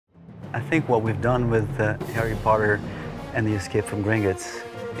I think what we've done with Harry Potter and the Escape from Gringotts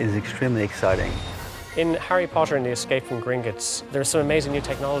is extremely exciting. In Harry Potter and the Escape from Gringotts, there's some amazing new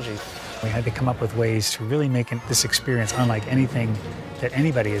technology. We had to come up with ways to really make this experience unlike anything that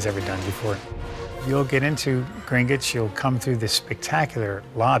anybody has ever done before. You'll get into Gringotts, you'll come through this spectacular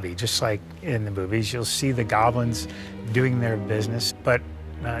lobby, just like in the movies. You'll see the goblins doing their business, but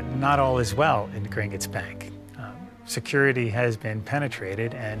not all is well in Gringotts Bank. Security has been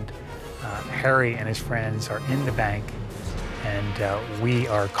penetrated, and Harry and his friends are in the bank, and we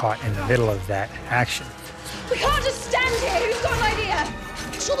are caught in the middle of that action. We can't just stand here. Who's got an idea?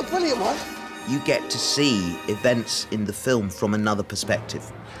 It's not a brilliant one. You get to see events in the film from another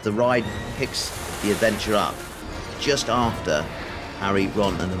perspective. The ride picks the adventure up just after Harry,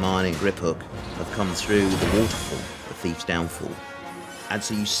 Ron and Hermione and Griphook have come through the waterfall, the Thief's Downfall. And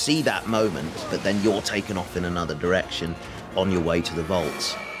so you see that moment, but then you're taken off in another direction on your way to the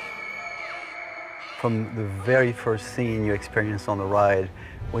vaults. From the very first scene you experience on the ride,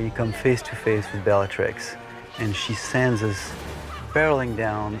 when you come face to face with Bellatrix, and she sends us barreling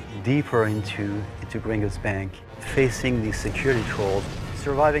down deeper into Gringotts Bank, facing these security trolls.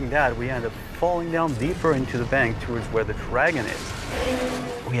 Surviving that, we end up falling down deeper into the bank towards where the dragon is.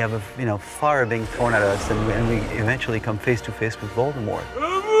 We have a fire being thrown at us, and we eventually come face to face with Voldemort.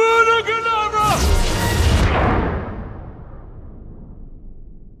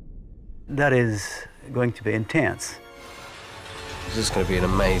 That is going to be intense. This is going to be an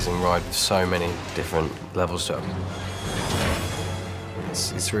amazing ride with so many different levels to it.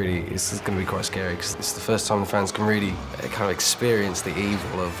 It's going to be quite scary because it's the first time the fans can really kind of experience the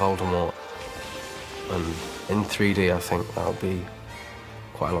evil of Voldemort. And in 3D, I think that'll be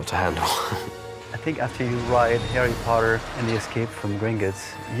quite a lot to handle. I think after you ride Harry Potter and the Escape from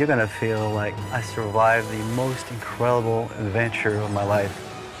Gringotts, you're going to feel like I survived the most incredible adventure of my life.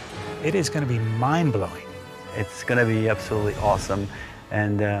 It is going to be mind-blowing. It's going to be absolutely awesome,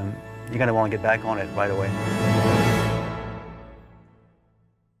 and you're going to want to get back on it right away.